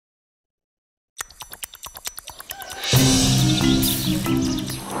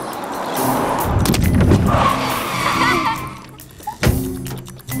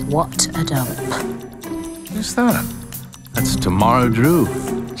What a dump. Who's that? That's Tamara Drewe.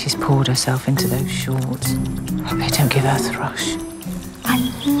 She's poured herself into those shorts. Hope they don't give her thrush.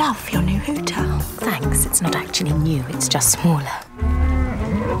 I love your new hooter. Thanks, it's not actually new, it's just smaller.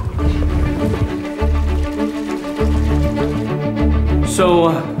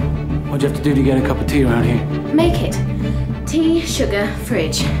 So, what'd you have to do to get a cup of tea around here? Make it. Tea, sugar,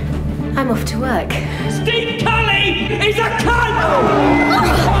 fridge. I'm off to work. Steve Cully is a cunt!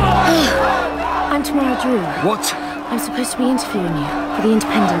 I'm Tamara Drewe. What? I'm supposed to be interviewing you for The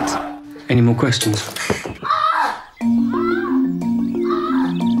Independent. Any more questions?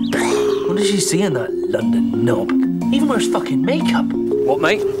 What did she see in that London knob? Even wears fucking makeup. What,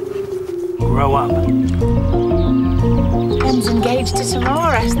 mate? Grow up. Em's engaged to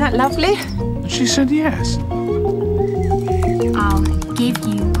Tamara, isn't that lovely? She said yes. I'll give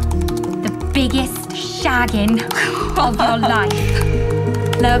you the biggest shagging of your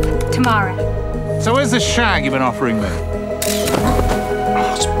life. Love, Tamara. So where's the shag you've been offering me?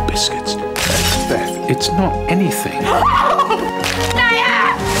 Oh, it's biscuits. Beth, it's not anything.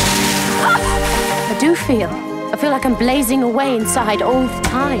 I do feel like I'm blazing away inside all the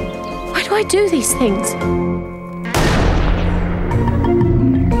time. Why do I do these things?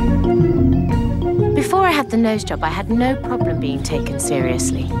 Before I had the nose job, I had no problem being taken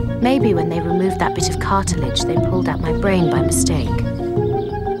seriously. Maybe when they removed that bit of cartilage, they pulled out my brain by mistake.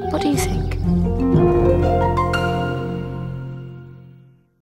 What do you think?